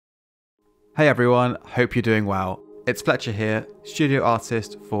Hey everyone, hope you're doing well. It's Fletcher here, studio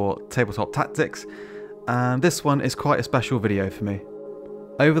artist for Tabletop Tactics, and this one is quite a special video for me.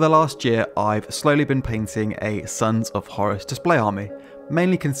 Over the last year, I've slowly been painting a Sons of Horus display army,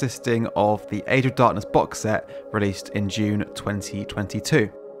 mainly consisting of the Age of Darkness box set released in June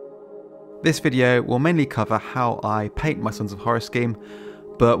 2022. This video will mainly cover how I paint my Sons of Horus scheme,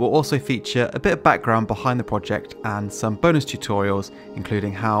 but will also feature a bit of background behind the project and some bonus tutorials,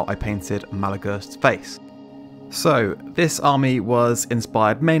 including how I painted Malagurst's face. So, this army was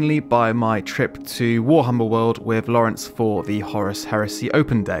inspired mainly by my trip to Warhammer World with Lawrence for the Horus Heresy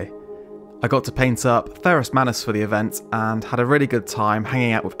Open Day. I got to paint up Ferrus Manus for the event and had a really good time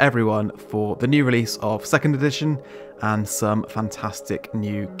hanging out with everyone for the new release of 2nd edition and some fantastic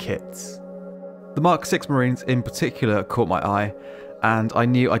new kits. The Mark 6 Marines in particular caught my eye, and I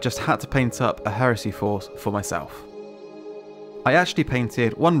knew I just had to paint up a heresy force for myself. I actually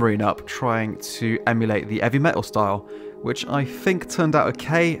painted one marine up trying to emulate the heavy metal style, which I think turned out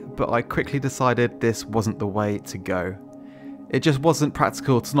okay, but I quickly decided this wasn't the way to go. It just wasn't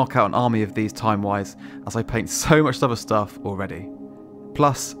practical to knock out an army of these time-wise, as I paint so much other stuff already.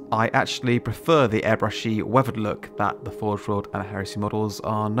 Plus, I actually prefer the airbrushy, weathered look that the Forge World and Heresy models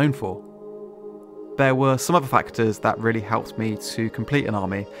are known for. There were some other factors that really helped me to complete an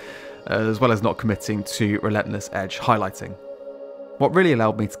army, as well as not committing to relentless edge highlighting. What really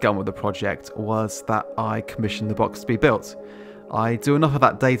allowed me to get on with the project was that I commissioned the box to be built. I do enough of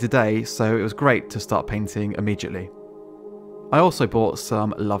that day to day, so it was great to start painting immediately. I also bought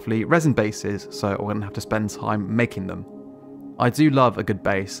some lovely resin bases, so I wouldn't have to spend time making them. I do love a good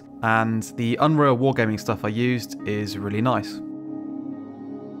base, and the Unreal Wargaming stuff I used is really nice.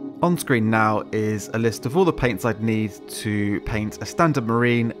 On screen now is a list of all the paints I'd need to paint a standard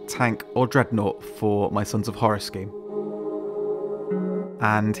marine, tank or dreadnought for my Sons of Horus scheme.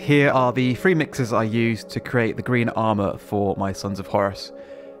 And here are the 3 mixes I used to create the green armour for my Sons of Horus.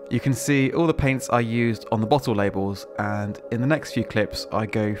 You can see all the paints I used on the bottle labels, and in the next few clips I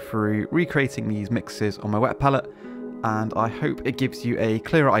go through recreating these mixes on my wet palette, and I hope it gives you a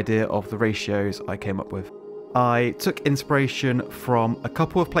clearer idea of the ratios I came up with. I took inspiration from a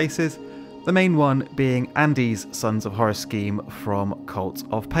couple of places, the main one being Andy's Sons of Horus scheme from Cult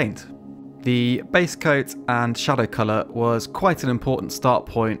of Paint. The base coat and shadow colour was quite an important start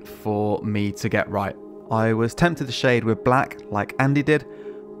point for me to get right. I was tempted to shade with black like Andy did,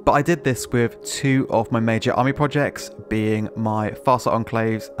 but I did this with 2 of my major army projects, being my Farsa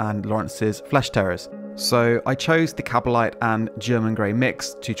Enclaves and Lawrence's Flesh Terrors. So I chose the Cabalite and German Grey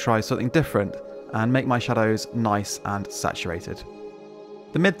mix to try something different and make my shadows nice and saturated.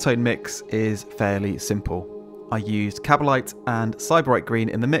 The mid-tone mix is fairly simple. I used Cabalite and Cyberite Green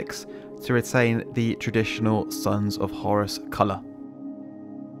in the mix to retain the traditional Sons of Horus colour.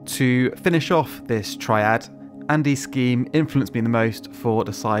 To finish off this triad, Andy's scheme influenced me the most for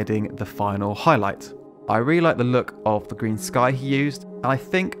deciding the final highlight. I really like the look of the green sky he used, and I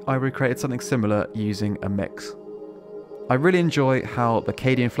think I recreated something similar using a mix. I really enjoy how the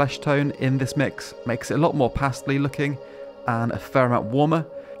Cadian flesh tone in this mix makes it a lot more pastely looking and a fair amount warmer,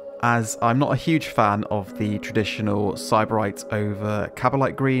 as I'm not a huge fan of the traditional Cyberite over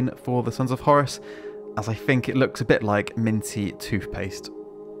Cabalite green for the Sons of Horus, as I think it looks a bit like minty toothpaste.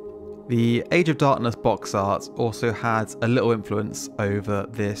 The Age of Darkness box art also had a little influence over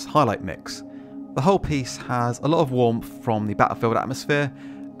this highlight mix. The whole piece has a lot of warmth from the battlefield atmosphere,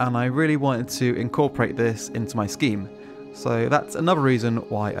 and I really wanted to incorporate this into my scheme. So that's another reason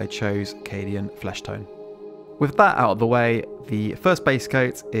why I chose Cadian flesh tone. With that out of the way, the first base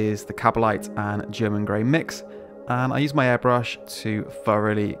coat is the Cabalite and German Grey mix, and I use my airbrush to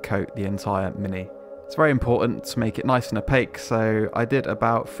thoroughly coat the entire mini. It's very important to make it nice and opaque, so I did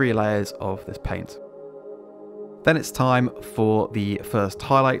about 3 layers of this paint. Then it's time for the first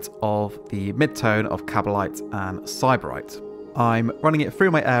highlight of the mid-tone of Cabalite and Cyberite. I'm running it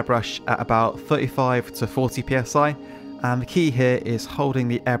through my airbrush at about 35 to 40 psi, and the key here is holding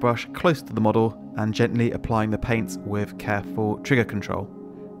the airbrush close to the model and gently applying the paint with careful trigger control.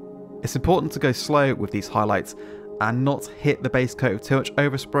 It's important to go slow with these highlights and not hit the base coat with too much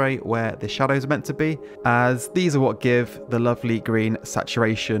overspray where the shadows are meant to be, as these are what give the lovely green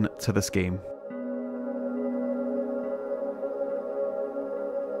saturation to the scheme.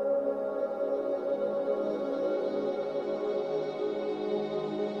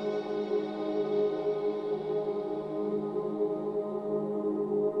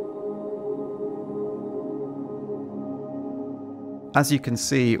 As you can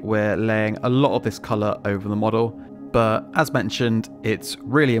see, we're laying a lot of this colour over the model, but as mentioned, it's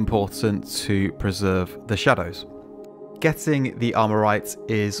really important to preserve the shadows. Getting the armour right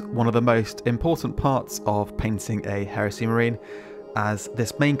is one of the most important parts of painting a Heresy Marine, as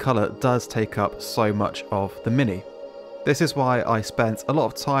this main colour does take up so much of the mini. This is why I spent a lot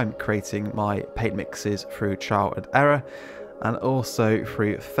of time creating my paint mixes through trial and error, and also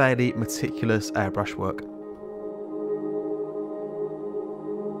through fairly meticulous airbrush work.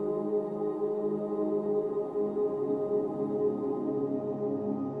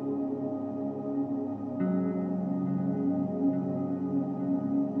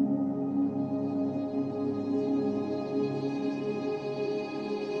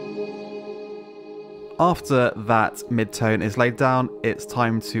 After that mid-tone is laid down, it's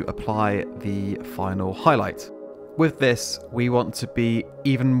time to apply the final highlight. With this, we want to be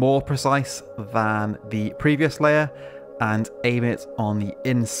even more precise than the previous layer and aim it on the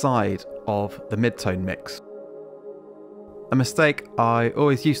inside of the mid-tone mix. A mistake I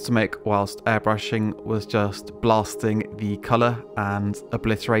always used to make whilst airbrushing was just blasting the colour and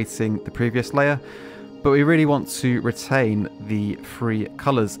obliterating the previous layer. But we really want to retain the three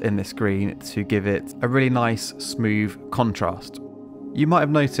colours in this green to give it a really nice, smooth contrast. You might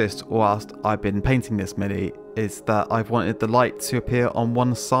have noticed whilst I've been painting this mini is that I've wanted the light to appear on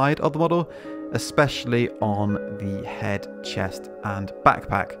one side of the model, especially on the head, chest and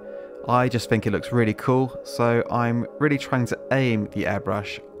backpack. I just think it looks really cool, so I'm really trying to aim the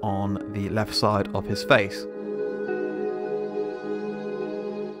airbrush on the left side of his face.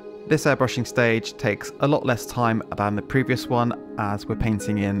 This airbrushing stage takes a lot less time than the previous one as we're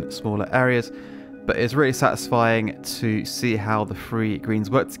painting in smaller areas, but it's really satisfying to see how the three greens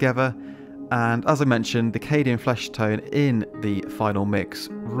work together. And as I mentioned, the Cadian flesh tone in the final mix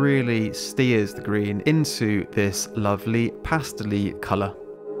really steers the green into this lovely pastel-y colour.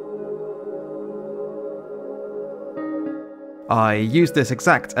 I used this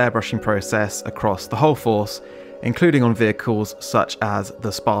exact airbrushing process across the whole force, including on vehicles such as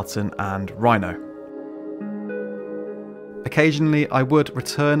the Spartan and Rhino. Occasionally I would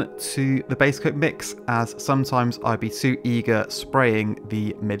return to the base coat mix, as sometimes I'd be too eager spraying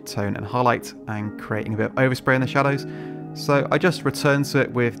the mid-tone and highlight and creating a bit of overspray in the shadows, so I just returned to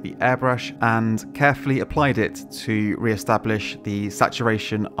it with the airbrush and carefully applied it to re-establish the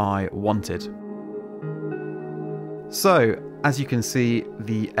saturation I wanted. So, as you can see,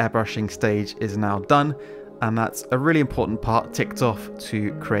 the airbrushing stage is now done, and that's a really important part ticked off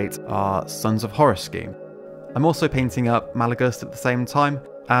to create our Sons of Horus scheme. I'm also painting up Malagust at the same time,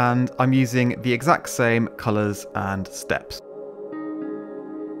 and I'm using the exact same colours and steps.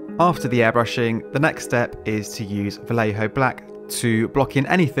 After the airbrushing, the next step is to use Vallejo Black to block in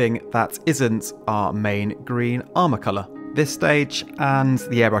anything that isn't our main green armour colour. This stage and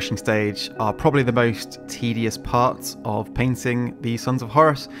the airbrushing stage are probably the most tedious parts of painting the Sons of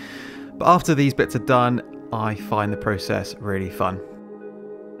Horus, but after these bits are done, I find the process really fun.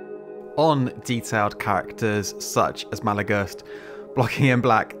 On detailed characters such as Malagust, blocking in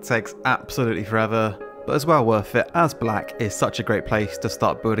black takes absolutely forever, but is well worth it, as black is such a great place to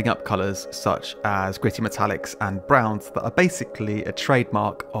start building up colours such as gritty metallics and browns that are basically a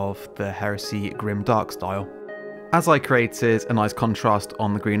trademark of the Heresy Grim Dark style. As I created a nice contrast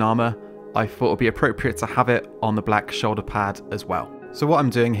on the green armour, I thought it would be appropriate to have it on the black shoulder pad as well. So what I'm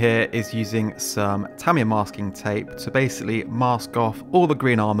doing here is using some Tamiya masking tape to basically mask off all the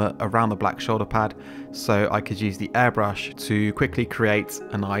green armour around the black shoulder pad, so I could use the airbrush to quickly create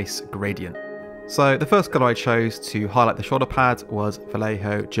a nice gradient. So the first colour I chose to highlight the shoulder pad was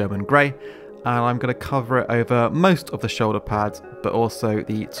Vallejo German Grey, and I'm going to cover it over most of the shoulder pad, but also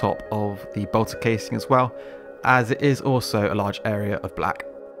the top of the bolter casing as well, as it is also a large area of black.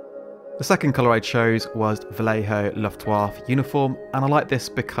 The second colour I chose was Vallejo Luftwaffe Uniform, and I like this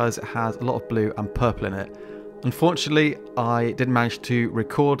because it has a lot of blue and purple in it. Unfortunately, I didn't manage to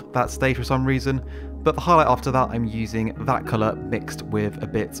record that stage for some reason, but the highlight after that I'm using that colour mixed with a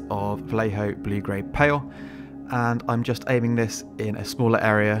bit of Vallejo Blue Grey Pale, and I'm just aiming this in a smaller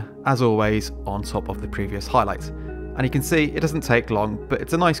area, as always, on top of the previous highlight. And you can see it doesn't take long, but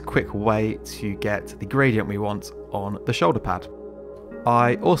it's a nice quick way to get the gradient we want on the shoulder pad.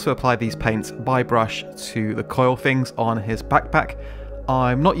 I also applied these paints by brush to the coil things on his backpack.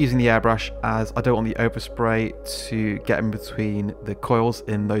 I'm not using the airbrush as I don't want the overspray to get in between the coils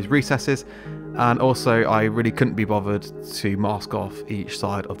in those recesses, and also I really couldn't be bothered to mask off each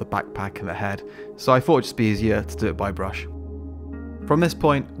side of the backpack and the head, so I thought it'd just be easier to do it by brush. From this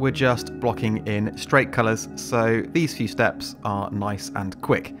point we're just blocking in straight colours, so these few steps are nice and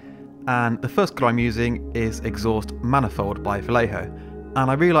quick. And the first colour I'm using is Exhaust Manifold by Vallejo. And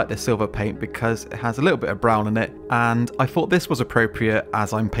I really like this silver paint because it has a little bit of brown in it, and I thought this was appropriate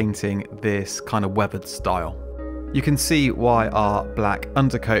as I'm painting this kind of weathered style. You can see why our black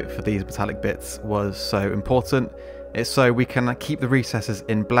undercoat for these metallic bits was so important. It's so we can keep the recesses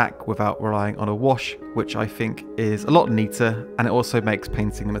in black without relying on a wash, which I think is a lot neater, and it also makes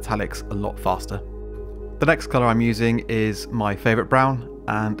painting the metallics a lot faster. The next colour I'm using is my favourite brown,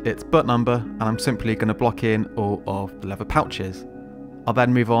 and it's Butt Number, and I'm simply going to block in all of the leather pouches. I'll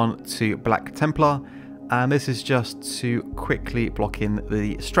then move on to Black Templar, and this is just to quickly block in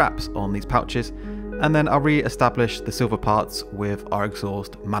the straps on these pouches, and then I'll re-establish the silver parts with our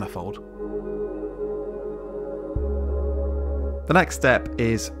exhaust manifold. The next step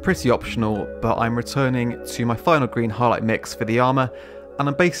is pretty optional, but I'm returning to my final green highlight mix for the armour, and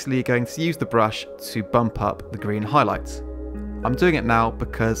I'm basically going to use the brush to bump up the green highlights. I'm doing it now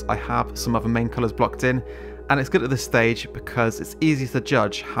because I have some other main colours blocked in, and it's good at this stage because it's easy to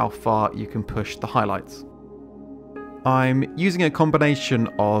judge how far you can push the highlights. I'm using a combination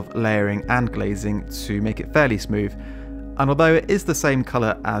of layering and glazing to make it fairly smooth, and although it is the same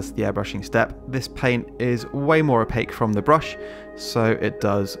colour as the airbrushing step, this paint is way more opaque from the brush, so it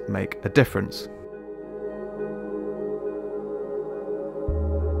does make a difference.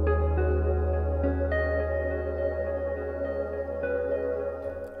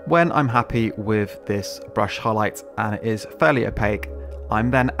 When I'm happy with this brush highlight and it is fairly opaque, I'm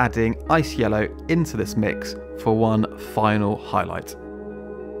then adding ice yellow into this mix for one final highlight.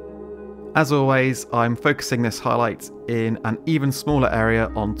 As always, I'm focusing this highlight in an even smaller area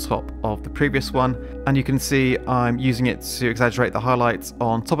on top of the previous one, and you can see I'm using it to exaggerate the highlights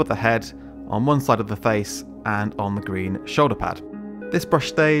on top of the head, on one side of the face, and on the green shoulder pad. This brush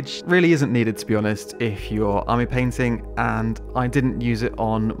stage really isn't needed, to be honest, if you're army painting, and I didn't use it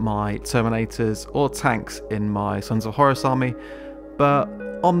on my Terminators or tanks in my Sons of Horus army, but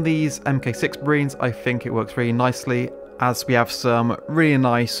on these MK6 Marines I think it works really nicely, as we have some really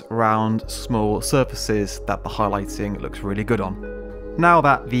nice round small surfaces that the highlighting looks really good on. Now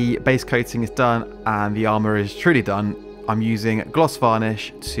that the base coating is done and the armour is truly done, I'm using gloss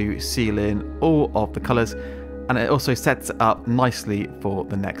varnish to seal in all of the colours, and it also sets it up nicely for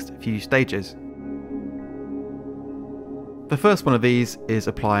the next few stages. The first one of these is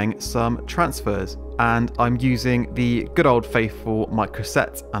applying some transfers, and I'm using the good old faithful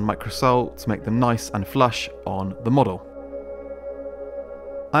Microset and Microsol to make them nice and flush on the model.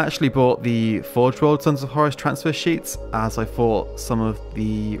 I actually bought the Forge World Sons of Horus transfer sheets, as I thought some of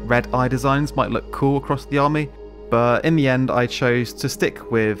the red eye designs might look cool across the army, but in the end I chose to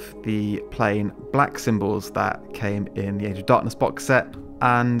stick with the plain black symbols that came in the Age of Darkness box set,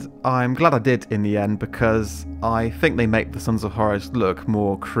 and I'm glad I did in the end because I think they make the Sons of Horus look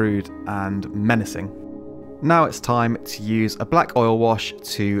more crude and menacing. Now it's time to use a black oil wash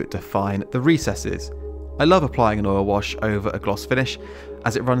to define the recesses. I love applying an oil wash over a gloss finish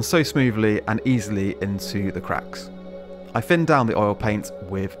as it runs so smoothly and easily into the cracks. I thin down the oil paint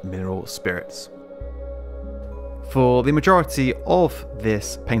with mineral spirits. For the majority of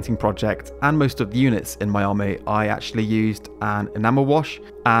this painting project and most of the units in my army, I actually used an enamel wash,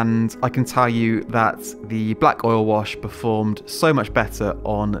 and I can tell you that the black oil wash performed so much better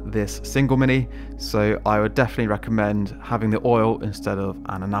on this single mini, so I would definitely recommend having the oil instead of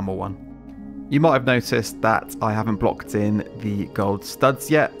an enamel one. You might have noticed that I haven't blocked in the gold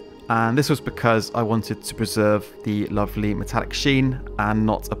studs yet, and this was because I wanted to preserve the lovely metallic sheen and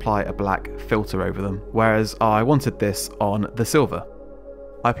not apply a black filter over them, whereas I wanted this on the silver.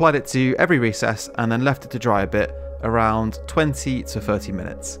 I applied it to every recess and then left it to dry a bit, around 20 to 30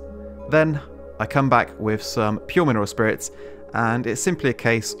 minutes. Then I come back with some pure mineral spirits, and it's simply a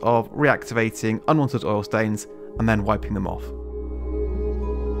case of reactivating unwanted oil stains and then wiping them off.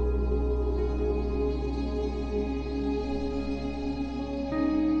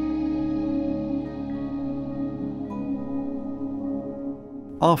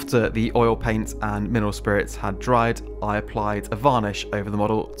 After the oil paint and mineral spirits had dried, I applied a varnish over the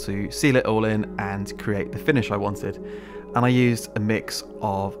model to seal it all in and create the finish I wanted. And I used a mix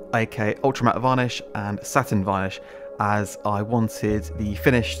of AK Ultramatte varnish and satin varnish, as I wanted the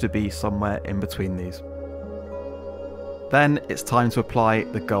finish to be somewhere in between these. Then it's time to apply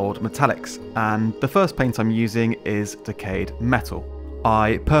the gold metallics, and the first paint I'm using is Decayed Metal.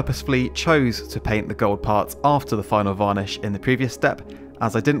 I purposefully chose to paint the gold parts after the final varnish in the previous step,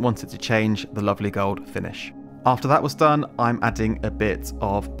 as I didn't want it to change the lovely gold finish. After that was done, I'm adding a bit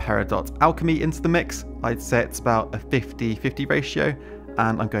of Peridot Alchemy into the mix. I'd say it's about a 50-50 ratio,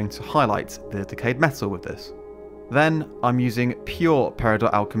 and I'm going to highlight the decayed metal with this. Then I'm using pure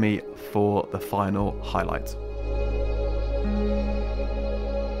Peridot Alchemy for the final highlight.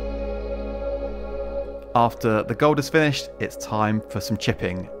 After the gold is finished, it's time for some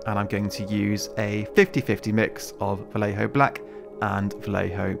chipping, and I'm going to use a 50-50 mix of Vallejo Black and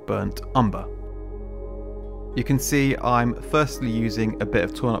Vallejo Burnt Umber. You can see I'm firstly using a bit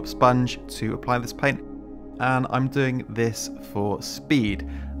of torn up sponge to apply this paint, and I'm doing this for speed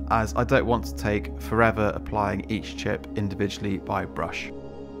as I don't want to take forever applying each chip individually by brush.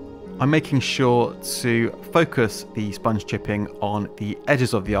 I'm making sure to focus the sponge chipping on the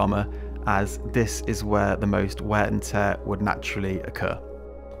edges of the armour, as this is where the most wear and tear would naturally occur.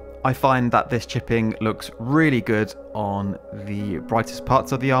 I find that this chipping looks really good on the brightest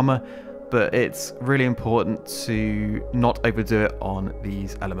parts of the armour, but it's really important to not overdo it on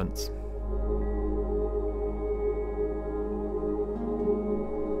these elements.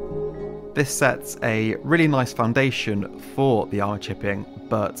 This sets a really nice foundation for the armour chipping,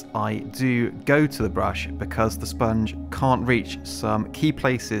 but I do go to the brush because the sponge can't reach some key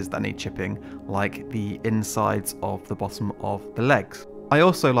places that need chipping, like the insides of the bottom of the legs. I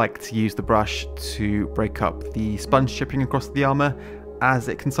also like to use the brush to break up the sponge chipping across the armour, as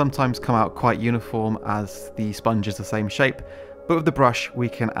it can sometimes come out quite uniform as the sponge is the same shape, but with the brush we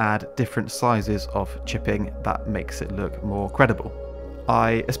can add different sizes of chipping that makes it look more credible.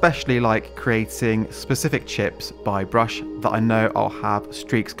 I especially like creating specific chips by brush that I know I'll have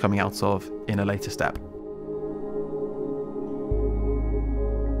streaks coming out of in a later step.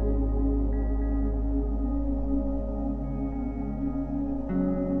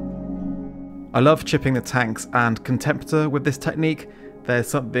 I love chipping the tanks and contemptor with this technique. There's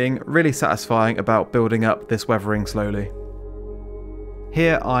something really satisfying about building up this weathering slowly.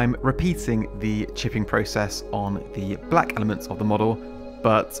 Here I'm repeating the chipping process on the black elements of the model,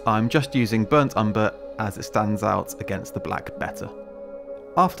 but I'm just using burnt umber as it stands out against the black better.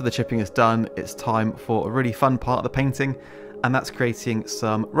 After the chipping is done, it's time for a really fun part of the painting, and that's creating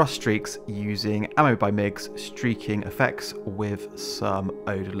some rust streaks using Ammo by MIG's streaking effects with some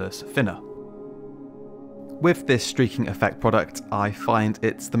odorless thinner. With this streaking effect product, I find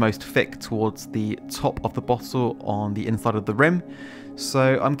it's the most thick towards the top of the bottle on the inside of the rim,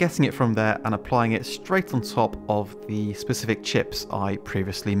 so I'm getting it from there and applying it straight on top of the specific chips I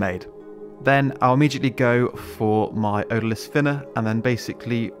previously made. Then I'll immediately go for my odorless thinner and then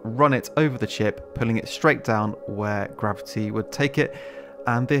basically run it over the chip, pulling it straight down where gravity would take it,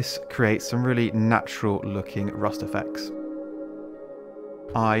 and this creates some really natural looking rust effects.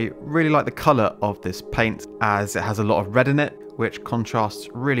 I really like the colour of this paint as it has a lot of red in it, which contrasts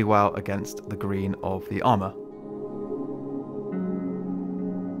really well against the green of the armour.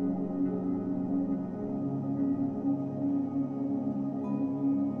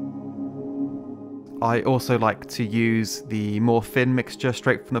 I also like to use the more thin mixture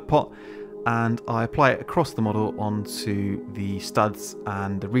straight from the pot, and I apply it across the model onto the studs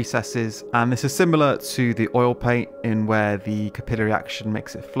and the recesses, and this is similar to the oil paint in where the capillary action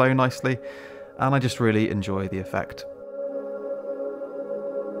makes it flow nicely, and I just really enjoy the effect.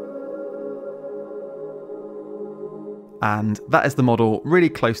 And that is the model really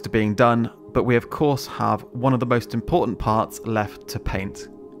close to being done, but we of course have one of the most important parts left to paint,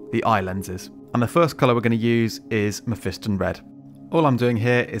 the eye lenses. And the first colour we're going to use is Mephiston Red. All I'm doing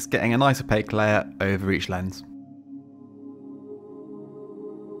here is getting a nice opaque layer over each lens.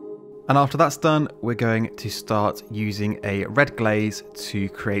 And after that's done, we're going to start using a red glaze to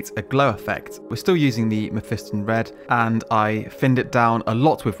create a glow effect. We're still using the Mephiston Red, and I thinned it down a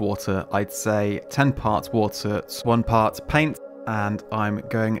lot with water. I'd say 10 parts water to 1 part paint. And I'm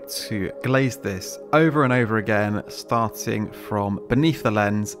going to glaze this over and over again, starting from beneath the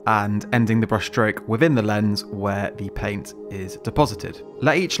lens and ending the brush stroke within the lens where the paint is deposited.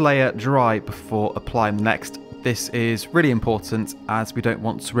 Let each layer dry before applying the next. This is really important as we don't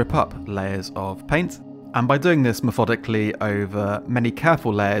want to rip up layers of paint. And by doing this methodically over many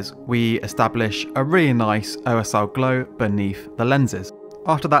careful layers, we establish a really nice OSL glow beneath the lenses.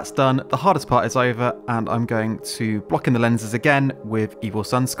 After that's done, the hardest part is over, and I'm going to block in the lenses again with Evil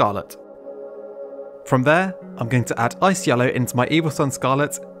Sunz Scarlet. From there, I'm going to add ice yellow into my Evil Sunz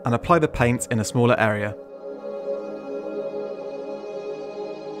Scarlet and apply the paint in a smaller area.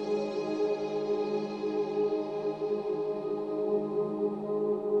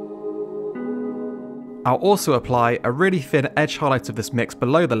 I'll also apply a really thin edge highlight of this mix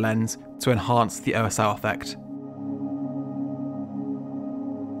below the lens to enhance the OSL effect.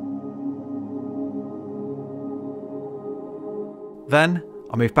 Then,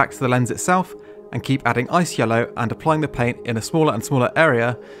 I'll move back to the lens itself and keep adding ice yellow and applying the paint in a smaller and smaller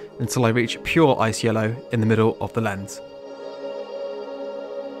area until I reach pure ice yellow in the middle of the lens.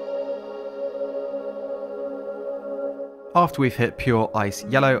 After we've hit pure ice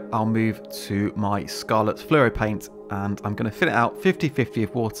yellow, I'll move to my scarlet fluoro paint, and I'm going to fill it out 50-50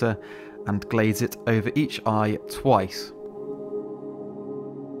 of water and glaze it over each eye twice.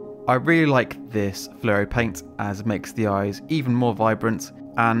 I really like this fluoro paint as it makes the eyes even more vibrant,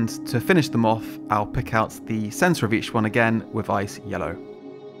 and to finish them off I'll pick out the centre of each one again with ice yellow.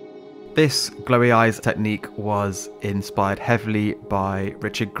 This glowy eyes technique was inspired heavily by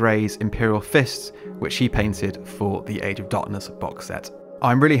Richard Gray's Imperial Fists, which he painted for the Age of Darkness box set.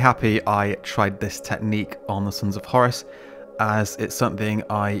 I'm really happy I tried this technique on the Sons of Horus, as it's something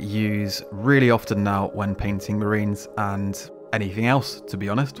I use really often now when painting Marines and anything else, to be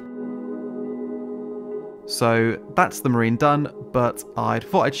honest. So that's the Marine done, but I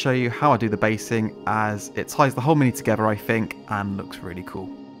thought I'd show you how I do the basing, as it ties the whole mini together I think and looks really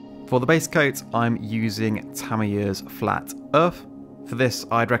cool. For the base coat I'm using Tamier's Flat Earth. For this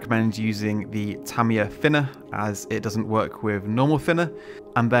I'd recommend using the Tamiya thinner, as it doesn't work with normal thinner,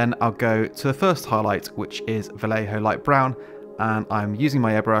 and then I'll go to the first highlight, which is Vallejo Light Brown, and I'm using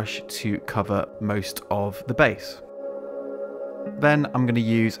my airbrush to cover most of the base. Then I'm going to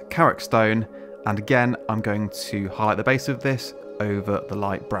use Carrick Stone, and again I'm going to highlight the base of this over the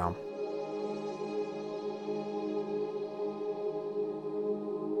light brown.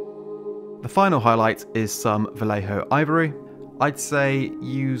 The final highlight is some Vallejo Ivory. I'd say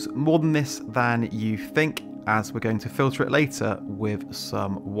use more than this than you think, as we're going to filter it later with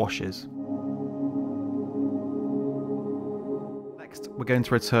some washes. Next we're going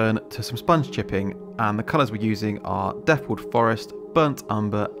to return to some sponge chipping, and the colours we're using are Deathwood Forest, Burnt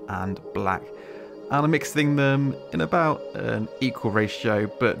Umber and Black. And I'm mixing them in about an equal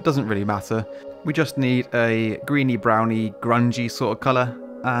ratio, but doesn't really matter. We just need a greeny browny grungy sort of colour,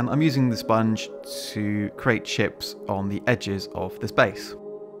 and I'm using the sponge to create chips on the edges of this base.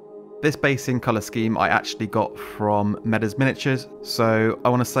 This basing colour scheme I actually got from Meda's Miniatures, so I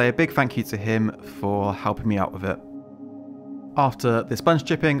want to say a big thank you to him for helping me out with it. After the sponge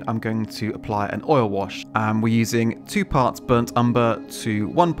chipping, I'm going to apply an oil wash, and we're using 2 parts burnt umber to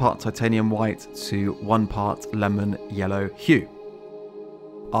 1 part titanium white to 1 part lemon yellow hue.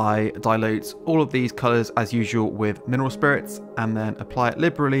 I dilute all of these colours as usual with mineral spirits and then apply it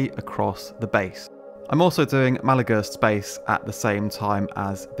liberally across the base. I'm also doing Malagurst's base at the same time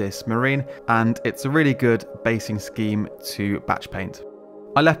as this Marine, and it's a really good basing scheme to batch paint.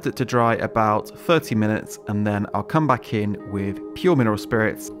 I left it to dry about 30 minutes, and then I'll come back in with pure mineral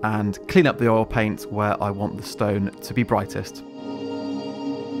spirits and clean up the oil paint where I want the stone to be brightest.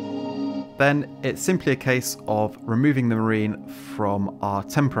 Then it's simply a case of removing the Marine from our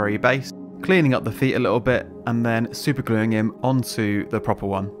temporary base, cleaning up the feet a little bit, and then supergluing him onto the proper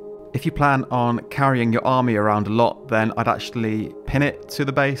one. If you plan on carrying your army around a lot, then I'd actually pin it to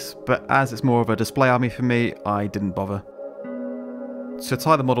the base, but as it's more of a display army for me, I didn't bother. To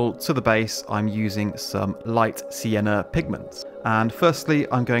tie the model to the base, I'm using some light sienna pigments. And firstly,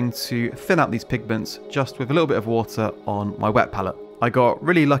 I'm going to thin out these pigments just with a little bit of water on my wet palette. I got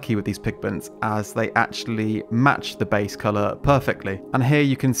really lucky with these pigments as they actually match the base colour perfectly. And here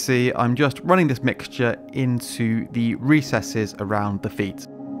you can see I'm just running this mixture into the recesses around the feet.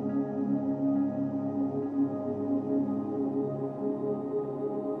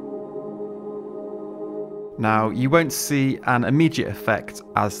 Now, you won't see an immediate effect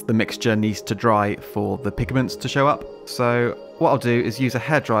as the mixture needs to dry for the pigments to show up, so what I'll do is use a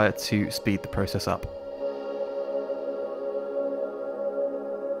hairdryer to speed the process up.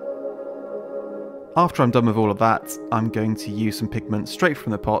 After I'm done with all of that, I'm going to use some pigment straight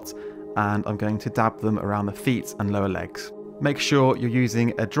from the pot, and I'm going to dab them around the feet and lower legs. Make sure you're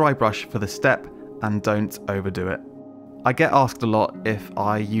using a dry brush for the step and don't overdo it. I get asked a lot if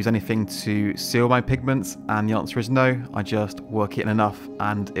I use anything to seal my pigments, and the answer is no. I just work it in enough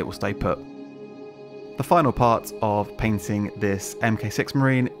and it will stay put. The final part of painting this MK6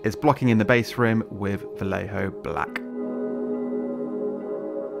 Marine is blocking in the base rim with Vallejo Black.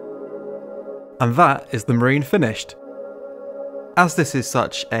 And that is the Marine finished. As this is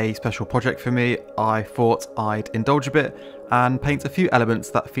such a special project for me, I thought I'd indulge a bit and paint a few elements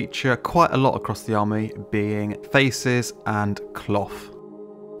that feature quite a lot across the army, being faces and cloth.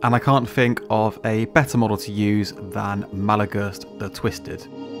 And I can't think of a better model to use than Malagurst the Twisted.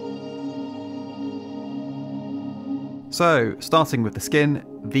 So, starting with the skin,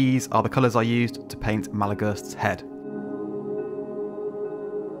 these are the colours I used to paint Malagurst's head.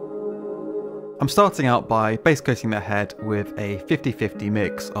 I'm starting out by base coating their head with a 50-50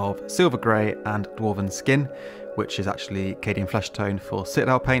 mix of silver grey and dwarven skin, which is actually Cadian flesh tone for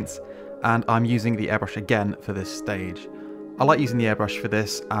Citadel paints, and I'm using the airbrush again for this stage. I like using the airbrush for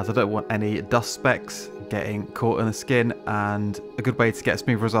this as I don't want any dust specks getting caught in the skin, and a good way to get a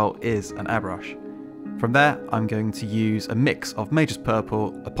smooth result is an airbrush. From there, I'm going to use a mix of Mage's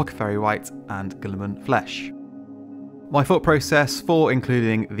Purple, Apothecary White and Guilliman Flesh. My thought process for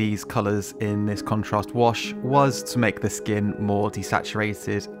including these colours in this contrast wash was to make the skin more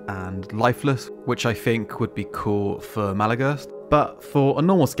desaturated and lifeless, which I think would be cool for Malagurst. But for a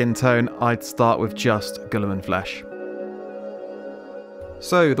normal skin tone, I'd start with just Guilliman Flesh.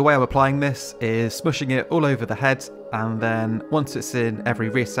 So the way I'm applying this is smushing it all over the head, and then once it's in every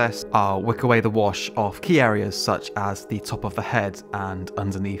recess, I'll wick away the wash off key areas such as the top of the head and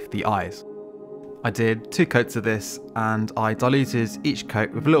underneath the eyes. I did 2 coats of this, and I diluted each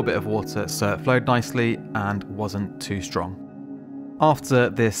coat with a little bit of water so it flowed nicely and wasn't too strong. After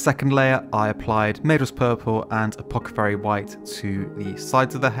this second layer, I applied Mage's Purple and Apothecary White to the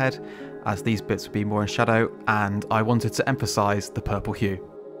sides of the head, as these bits would be more in shadow, and I wanted to emphasise the purple hue.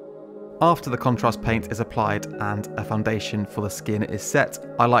 After the contrast paint is applied and a foundation for the skin is set,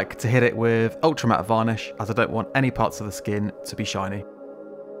 I like to hit it with ultra matte varnish as I don't want any parts of the skin to be shiny.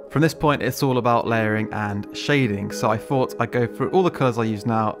 From this point it's all about layering and shading, so I thought I'd go through all the colours I use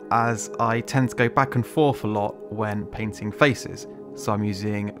now, as I tend to go back and forth a lot when painting faces. So I'm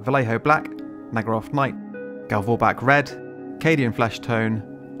using Vallejo Black, Naggaroth Night, Galvorback Red, Cadian Flesh Tone,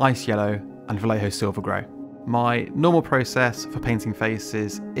 Ice Yellow and Vallejo Silver Grey. My normal process for painting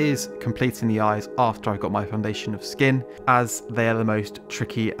faces is completing the eyes after I've got my foundation of skin, as they are the most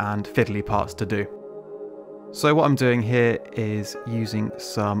tricky and fiddly parts to do. So what I'm doing here is using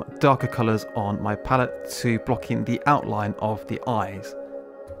some darker colours on my palette to block in the outline of the eyes.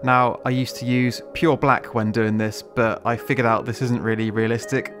 Now, I used to use pure black when doing this, but I figured out this isn't really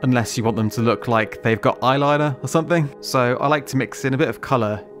realistic unless you want them to look like they've got eyeliner or something. So I like to mix in a bit of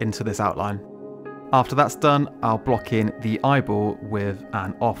colour into this outline. After that's done, I'll block in the eyeball with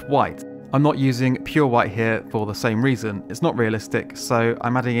an off-white. I'm not using pure white here for the same reason. It's not realistic, so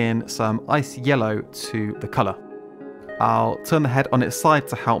I'm adding in some ice yellow to the colour. I'll turn the head on its side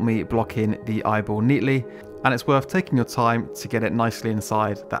to help me block in the eyeball neatly, and it's worth taking your time to get it nicely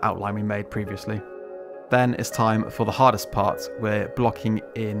inside the outline we made previously. Then it's time for the hardest part. We're blocking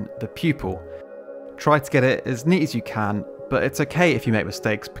in the pupil. Try to get it as neat as you can, but it's okay if you make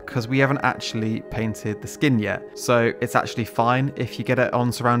mistakes because we haven't actually painted the skin yet, so it's actually fine if you get it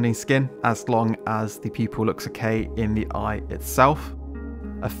on surrounding skin as long as the pupil looks okay in the eye itself.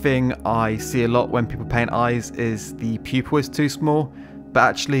 A thing I see a lot when people paint eyes is the pupil is too small, but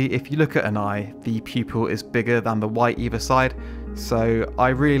actually if you look at an eye, the pupil is bigger than the white either side, so I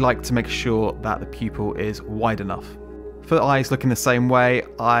really like to make sure that the pupil is wide enough. For eyes looking the same way,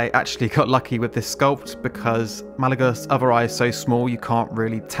 I actually got lucky with this sculpt because Malagurst's other eye is so small you can't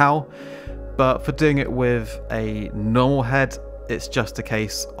really tell, but for doing it with a normal head, it's just a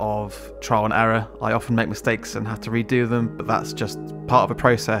case of trial and error. I often make mistakes and have to redo them, but that's just part of the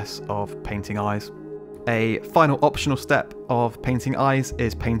process of painting eyes. A final optional step of painting eyes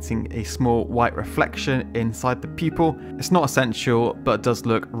is painting a small white reflection inside the pupil. It's not essential, but it does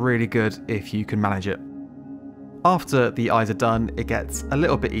look really good if you can manage it. After the eyes are done, it gets a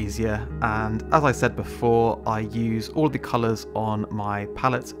little bit easier, and as I said before, I use all the colours on my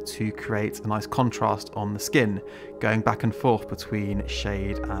palette to create a nice contrast on the skin, going back and forth between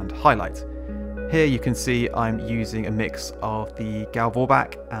shade and highlight. Here you can see I'm using a mix of the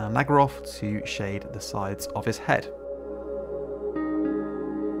Galvorback and Naggaroth to shade the sides of his head.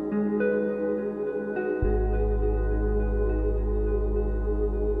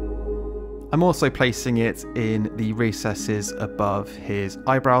 I'm also placing it in the recesses above his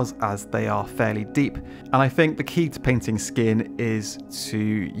eyebrows as they are fairly deep, and I think the key to painting skin is to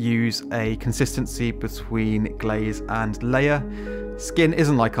use a consistency between glaze and layer. Skin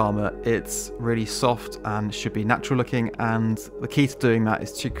isn't like armour, it's really soft and should be natural looking, and the key to doing that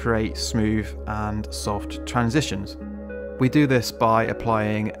is to create smooth and soft transitions. We do this by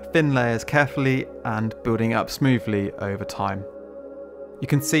applying thin layers carefully and building up smoothly over time. You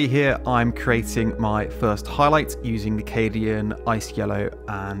can see here I'm creating my first highlight using the Cadian Ice Yellow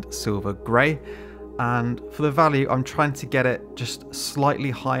and Silver Grey, and for the value I'm trying to get it just slightly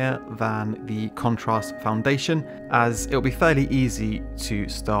higher than the contrast foundation, as it'll be fairly easy to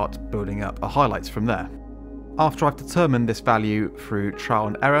start building up a highlight from there. After I've determined this value through trial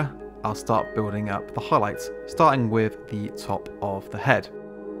and error, I'll start building up the highlights, starting with the top of the head.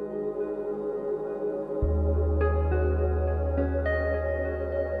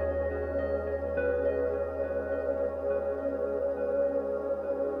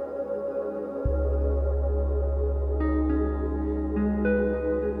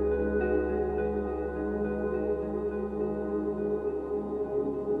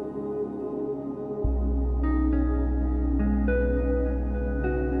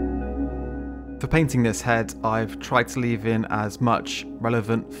 For painting this head, I've tried to leave in as much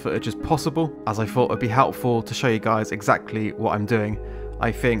relevant footage as possible, as I thought it would be helpful to show you guys exactly what I'm doing.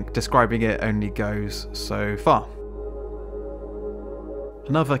 I think describing it only goes so far.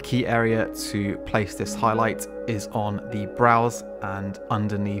 Another key area to place this highlight is on the brows and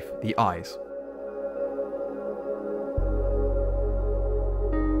underneath the eyes.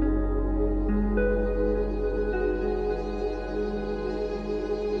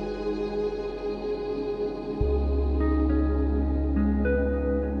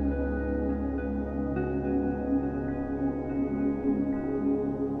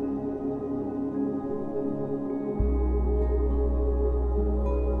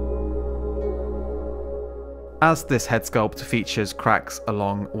 As this head sculpt features cracks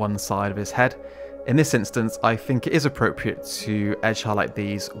along one side of his head, in this instance I think it is appropriate to edge highlight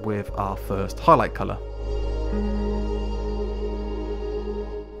these with our first highlight colour.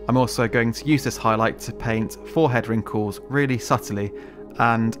 I'm also going to use this highlight to paint forehead wrinkles really subtly,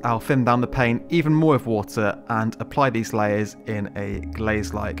 and I'll thin down the paint even more with water and apply these layers in a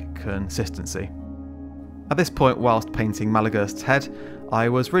glaze-like consistency. At this point, whilst painting Malagust's head, I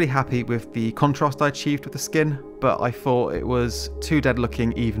was really happy with the contrast I achieved with the skin, but I thought it was too dead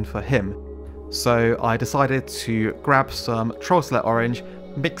looking even for him. So I decided to grab some Trollslet orange,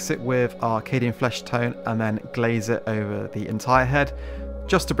 mix it with Arcadian flesh tone, and then glaze it over the entire head,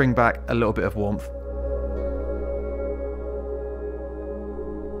 just to bring back a little bit of warmth.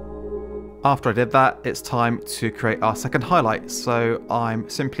 After I did that, it's time to create our second highlight, so I'm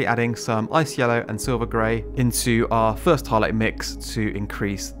simply adding some ice yellow and silver grey into our first highlight mix to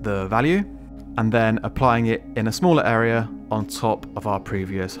increase the value, and then applying it in a smaller area on top of our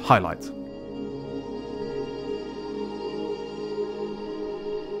previous highlight.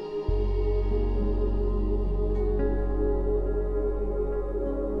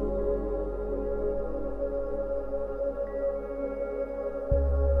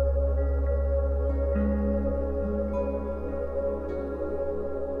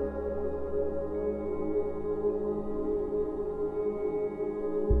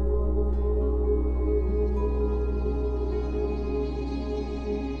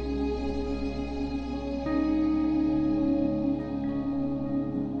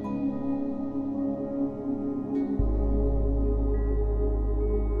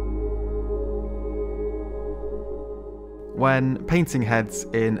 When painting heads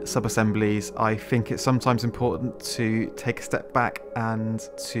in sub-assemblies, I think it's sometimes important to take a step back and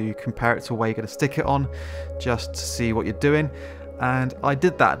to compare it to where you're going to stick it on, just to see what you're doing. And I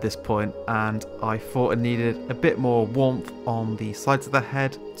did that at this point, and I thought it needed a bit more warmth on the sides of the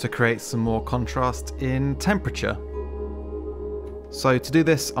head to create some more contrast in temperature. So to do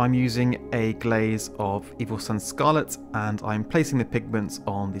this, I'm using a glaze of Evil Sunz Scarlet, and I'm placing the pigments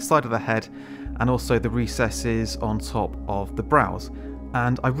on the side of the head and also the recesses on top of the brows.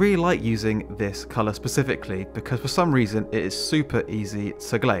 And I really like using this colour specifically because for some reason it is super easy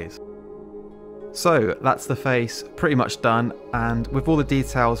to glaze. So that's the face pretty much done, and with all the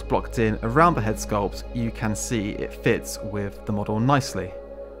details blocked in around the head sculpt, you can see it fits with the model nicely.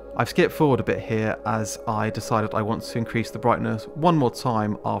 I've skipped forward a bit here as I decided I want to increase the brightness one more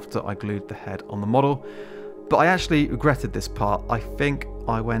time after I glued the head on the model, but I actually regretted this part. I think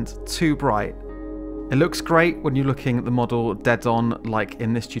I went too bright. It looks great when you're looking at the model dead on like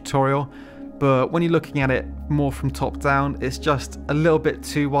in this tutorial, but when you're looking at it more from top down, it's just a little bit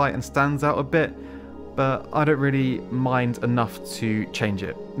too white and stands out a bit, but I don't really mind enough to change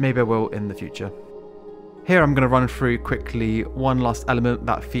it. Maybe I will in the future. Here I'm going to run through quickly one last element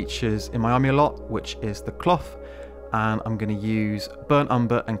that features in my army a lot, which is the cloth, and I'm going to use burnt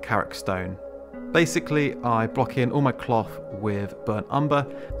umber and Carrick stone. Basically, I block in all my cloth with burnt umber,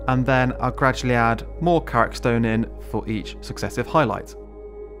 and then I'll gradually add more Carrick stone in for each successive highlight.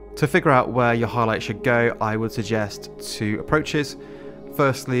 To figure out where your highlight should go, I would suggest two approaches.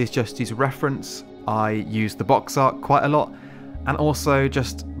 Firstly is just use a reference. I use the box art quite a lot, and also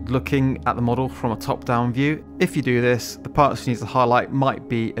just looking at the model from a top-down view. If you do this, the parts you need to highlight might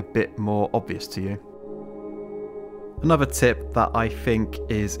be a bit more obvious to you. Another tip that I think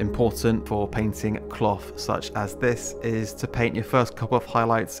is important for painting cloth such as this is to paint your first couple of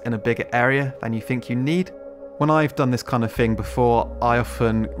highlights in a bigger area than you think you need. When I've done this kind of thing before, I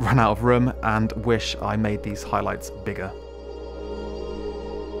often run out of room and wish I made these highlights bigger.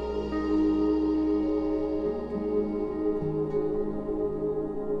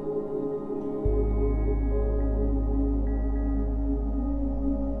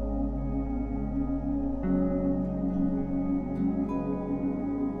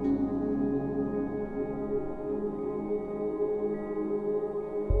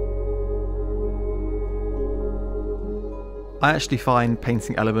 I actually find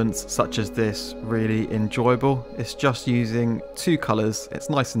painting elements such as this really enjoyable. It's just using 2 colours, it's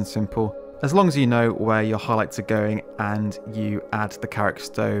nice and simple. As long as you know where your highlights are going and you add the character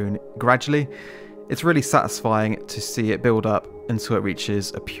stone gradually, it's really satisfying to see it build up until it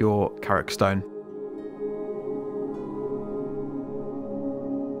reaches a pure character stone.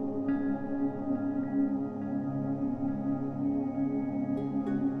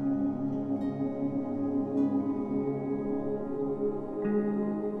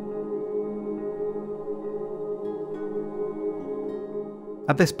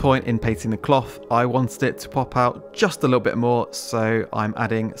 At this point in painting the cloth, I wanted it to pop out just a little bit more, so I'm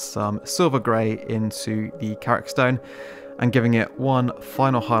adding some silver grey into the character stone and giving it one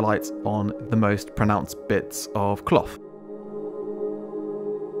final highlight on the most pronounced bits of cloth.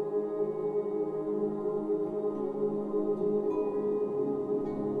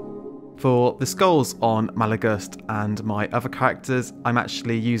 For the skulls on Malagust and my other characters, I'm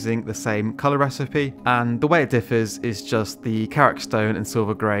actually using the same colour recipe, and the way it differs is just the character stone and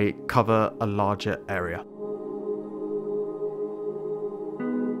silver grey cover a larger area.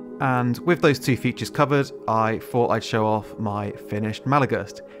 And with those 2 features covered, I thought I'd show off my finished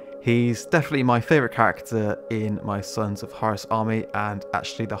Malagust. He's definitely my favourite character in my Sons of Horus army, and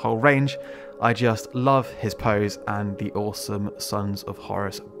actually the whole range. I just love his pose and the awesome Sons of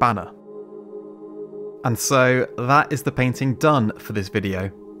Horus banner. And so that is the painting done for this video.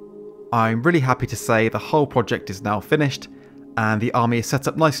 I'm really happy to say the whole project is now finished, and the army is set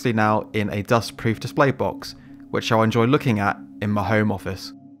up nicely now in a dust-proof display box, which I'll enjoy looking at in my home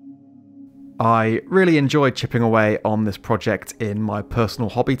office. I really enjoyed chipping away on this project in my personal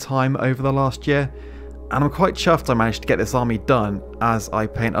hobby time over the last year, and I'm quite chuffed I managed to get this army done, as I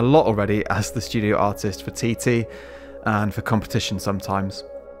paint a lot already as the studio artist for TT and for competition sometimes.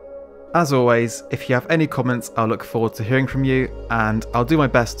 As always, if you have any comments, I'll look forward to hearing from you, and I'll do my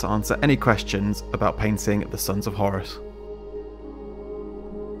best to answer any questions about painting the Sons of Horus.